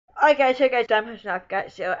Hi guys, hey guys, I'm Hasnaf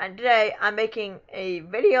guys here, and today I'm making a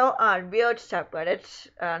video on weird subreddits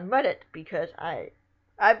on Reddit because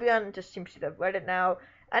I've begun to seem to the Reddit now,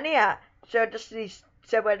 and yeah, so just these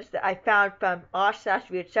subreddits that I found from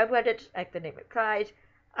r/weird subreddits, like the name implies,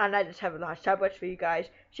 and I just have a lot of subreddits for you guys.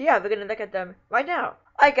 So yeah, we're gonna look at them right now.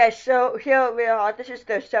 Alright guys, so here we are. This is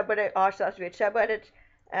the subreddit r/weird subreddits,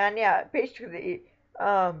 and yeah, basically,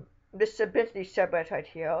 this is a business subreddit right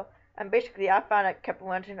here. And basically, I found a couple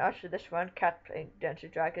ones and also this one, Cat Playing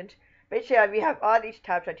Dungeons & Dragons. Basically, we have all these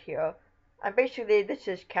tabs right here. And basically, this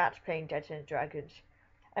is Cats Playing Dungeons & Dragons.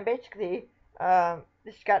 And basically,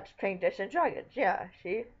 this is Cats Playing Dungeons & Dragons. Yeah,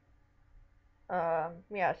 see?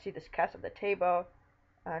 Yeah, see this cat on the table.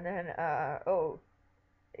 And then, oh,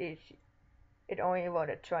 it only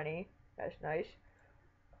wanted 20. That's nice.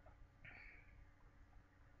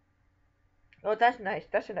 Oh, that's nice.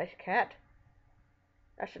 That's a nice cat.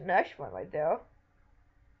 That's a nice one right there.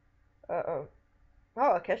 Uh-oh.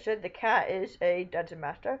 Oh, okay, so the cat is a dungeon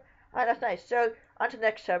master. Alright, that's nice. So, on to the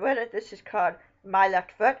next subreddit. This is called My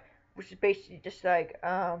Left Foot, which is basically just like,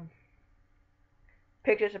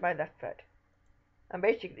 pictures of my left foot. And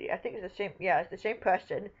basically, I think it's the same, yeah, it's the same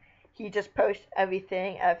person. He just posts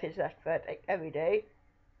everything of his left foot, like, every day.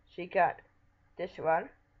 So you got this one.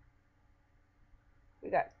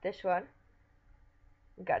 We got this one.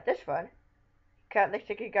 We got this one. Cat looks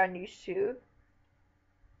like he got a new shoe.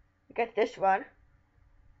 We got this one.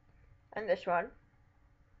 And this one.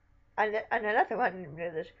 And another one in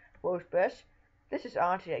this rose bush. This is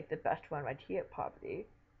honestly like the best one right here, probably.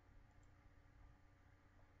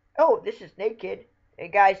 Oh, this is naked. Hey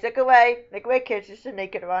guys, look away. Look away, kids. This is a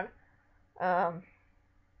naked one.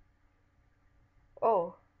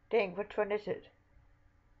 Oh, dang, which one is it?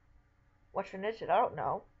 Which one is it? I don't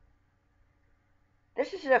know.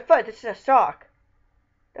 This is a foot. This is a sock.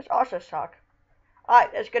 That's also a sock.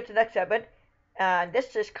 Alright, let's get to the next segment. And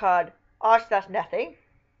this is called r/nothing.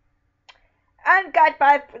 And guys,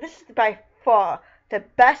 this is by far the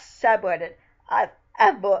best subreddit I've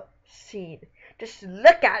ever seen. Just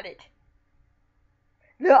look at it.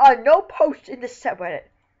 There are no posts in this subreddit.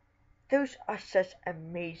 Those are such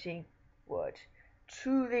amazing words.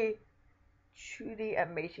 Truly, truly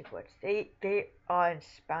amazing words. They are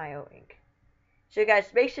inspiring. So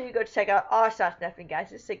guys, make sure you go check out r/nothing,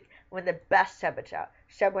 guys. It's like one of the best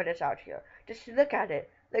subreddits out here. Just look at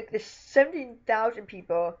it. Like there's 17,000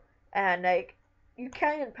 people, and like you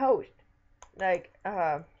can't even post. Like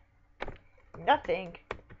nothing.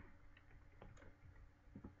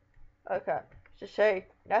 Okay, just say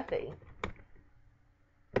nothing.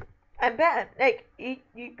 And bam, like you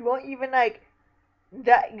won't even like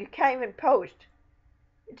that. You can't even post.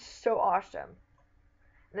 It's so awesome.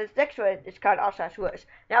 This next one is called r/words.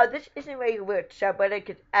 Now, this isn't really a weird subreddit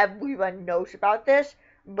because everyone knows about this,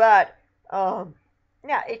 but,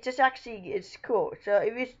 yeah, it just actually is cool. So,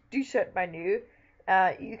 if you do search by new,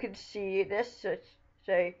 you can see this, so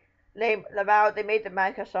say, Lamau, they made the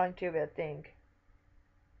Minecraft song into a thing.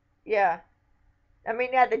 Yeah. I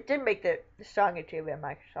mean, yeah, they did make the song into a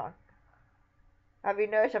Minecraft song. Have you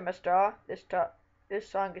noticed I'm a star? This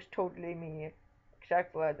song is totally me,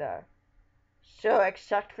 except for the... So,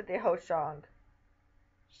 except for the whole song.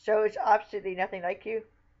 So, it's absolutely nothing like you?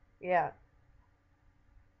 Yeah.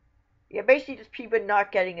 Yeah, basically just people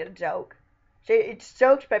not getting a joke. So, it's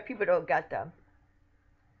jokes, but people don't get them.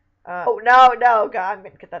 Oh, no, God, I'm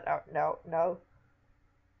gonna get that out. No.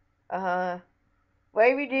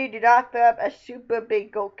 Whatever you do not fill up a super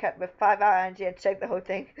big gold cup with 5 hours and save the whole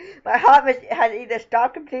thing. My heart has either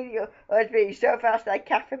stopped completely or it's beating so fast that I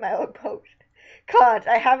can't fit my own post. Cons,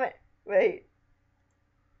 I haven't... Wait.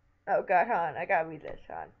 Oh god, hold on, I gotta read this,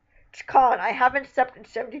 hold on. It's Colin, I haven't slept in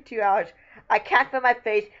 72 hours. I can't feel my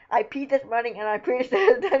face. I peed this morning and I pretty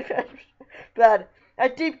sure blood. I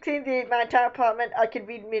deep cleaned my entire apartment. I can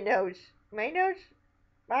read my nose. My nose?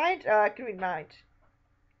 Mine? Oh, I can read mine.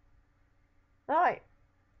 Alright.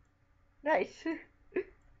 Nice.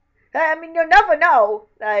 I mean, you'll never know.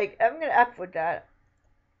 Like, I'm gonna F with that.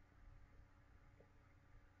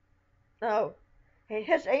 Oh. Hey,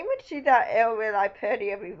 has anyone seen that real life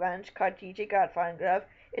parody of revenge called DJ Got Fine Glove?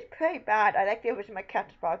 It's pretty bad. I like the original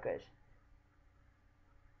Cactus Parkers.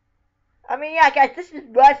 I mean, yeah, guys, this is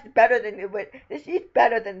better than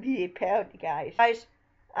the parody, guys.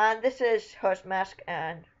 And this is Horse Mask,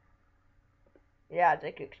 and yeah, as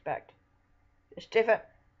I could expect, there's different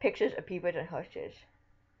pictures of people and horses.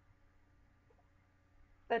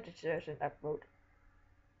 That deserves an upvote.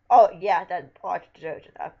 Oh yeah, that part deserves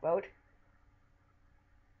an upvote.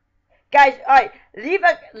 Guys, alright, leave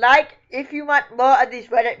a like if you want more of these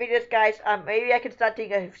Reddit videos, guys. Maybe I can start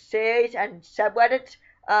doing a series and subreddits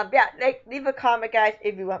Yeah, like leave a comment, guys,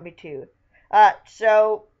 if you want me to.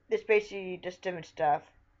 So it's basically just different stuff.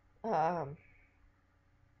 Um,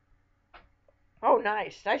 oh,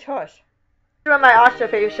 nice horse. One of my Arsenal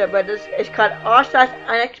favorite subreddits is called Arsenal's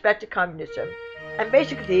Unexpected Communism, and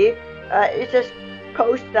basically, it's just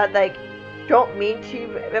posts that like don't mean to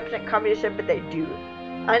represent communism, but they do.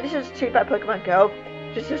 And this is tweeted by Pokemon Go.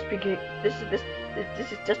 This is beginning. This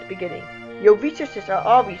is just the beginning. Your resources are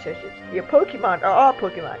all resources. Your Pokemon are all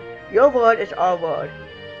Pokemon. Your world is our world.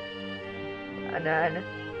 And then,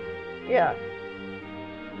 yeah,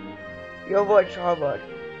 your world is our world.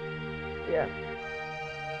 Yeah.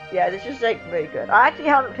 Yeah, this is like very good. I actually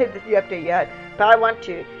haven't played this new update yet, but I want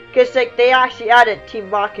to, because like they actually added Team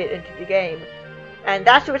Rocket into the game, and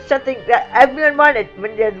that's what something that everyone wanted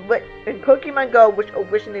when Pokemon Go was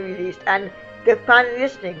originally released, and they're finally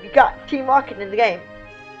listening. You got Team Rocket in the game.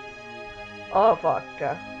 Oh fuck,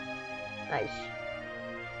 nice.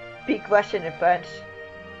 Speak Russian in France.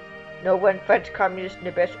 No one French communist in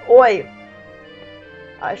the best. Oi!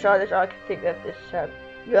 I saw this article think that this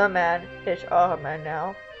your man is our man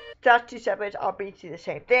now. That's two separate, are basically the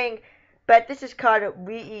same thing, but this is called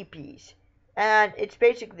Weird, and it's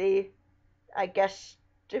basically, I guess,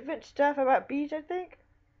 different stuff about bees, I think.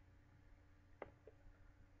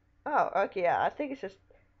 Oh, okay, yeah, I think it's just,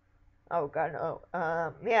 oh god, no,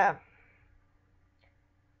 yeah.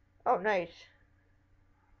 Oh, nice.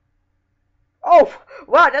 Oh,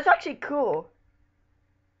 wow, that's actually cool.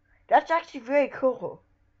 That's actually very cool.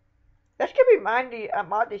 That's gonna be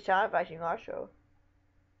mildly satisfying also.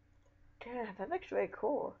 Damn, that looks really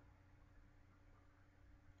cool.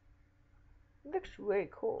 It looks really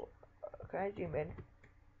cool. Can I zoom in?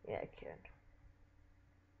 Yeah, I can.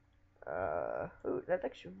 Ooh, that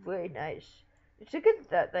looks really nice. It's a good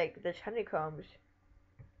that, like, there's honeycombs.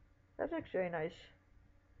 That looks very nice.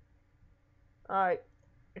 Alright,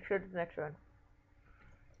 let's go to the next one.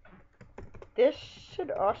 This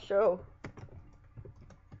should also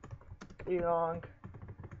belong.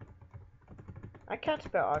 I can't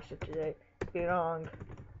spell also today. Belong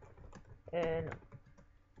in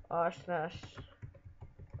Arsenal's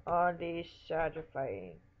on the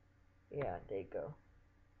satisfying. Yeah, there you go.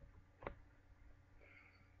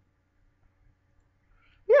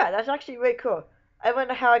 Yeah, that's actually really cool. I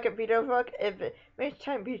wonder how I can video work if it makes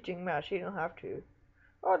time using mouse. You don't have to.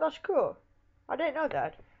 Oh, that's cool. I didn't know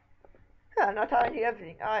that. Yeah, not how I do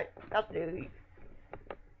everything. Alright, that's new.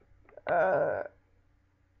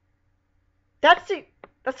 That's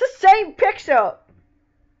the same pixel.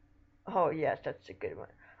 Oh yes, that's a good one.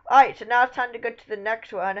 Alright, so now it's time to go to the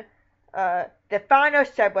next one. The final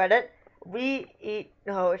subreddit.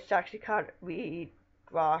 No, it's actually called We Eat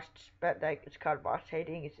Rosts, but like it's called Rost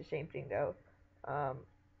Hating. It's the same thing though. Oh,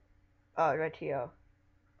 right here.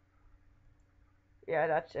 Yeah,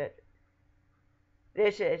 that's it.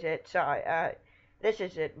 This is it. Sorry. This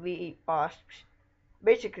is it. We eat wasps.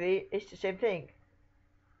 Basically, it's the same thing.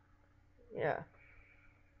 Yeah.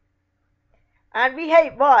 And we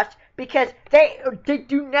hate wasps because they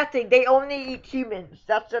do nothing. They only eat humans.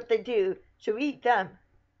 That's what they do. So we eat them.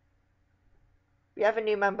 We have a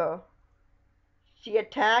new member. She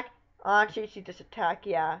attack? Honestly, she just attack.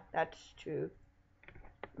 Yeah, that's true.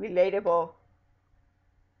 Relatable.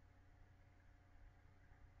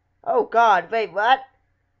 Oh god, wait, what?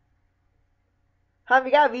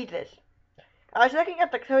 We gotta read this. I was looking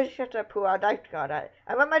at the closest of the pool. I liked God.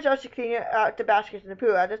 I went myself to clean out the baskets in the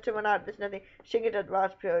pool. I just went out. There's nothing. Singing at the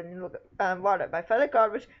last pool and water. My fellow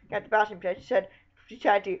God was at the bathroom place. She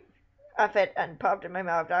tried to F it and popped in my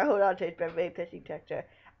mouth. I hold on to it, but very pissy texture.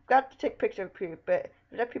 I've got to take pictures of poop, but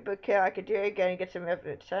if let people care, I could do it again and get some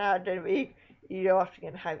evidence. So I didn't read. You know,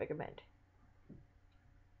 often I recommend.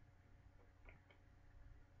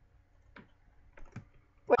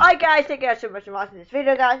 Alright guys, thank you guys so much for watching this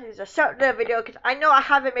video, guys. It's a short little video because I know I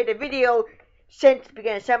haven't made a video since the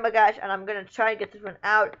beginning of summer, guys, and I'm going to try and get this one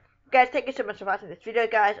out. Guys, thank you so much for watching this video,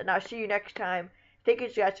 guys, and I'll see you next time. Thank you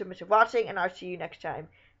guys so much for watching, and I'll see you next time.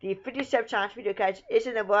 The 57 challenge video, guys, is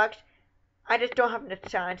in the works. I just don't have enough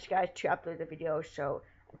challenge, guys, to upload the video, so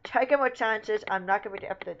I'm taking more chances. I'm not going to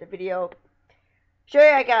upload the video. So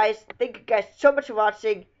yeah, guys, thank you guys so much for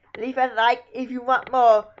watching. Leave a like if you want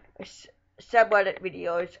more subreddit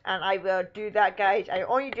videos, and I will do that, guys. I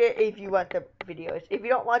only do it if you want the videos. If you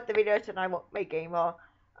don't want the videos, then I won't make any more.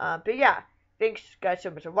 But yeah, thanks guys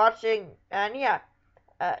so much for watching, and yeah,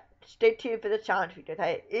 stay tuned for the challenge video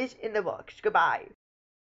that is in the works. Goodbye.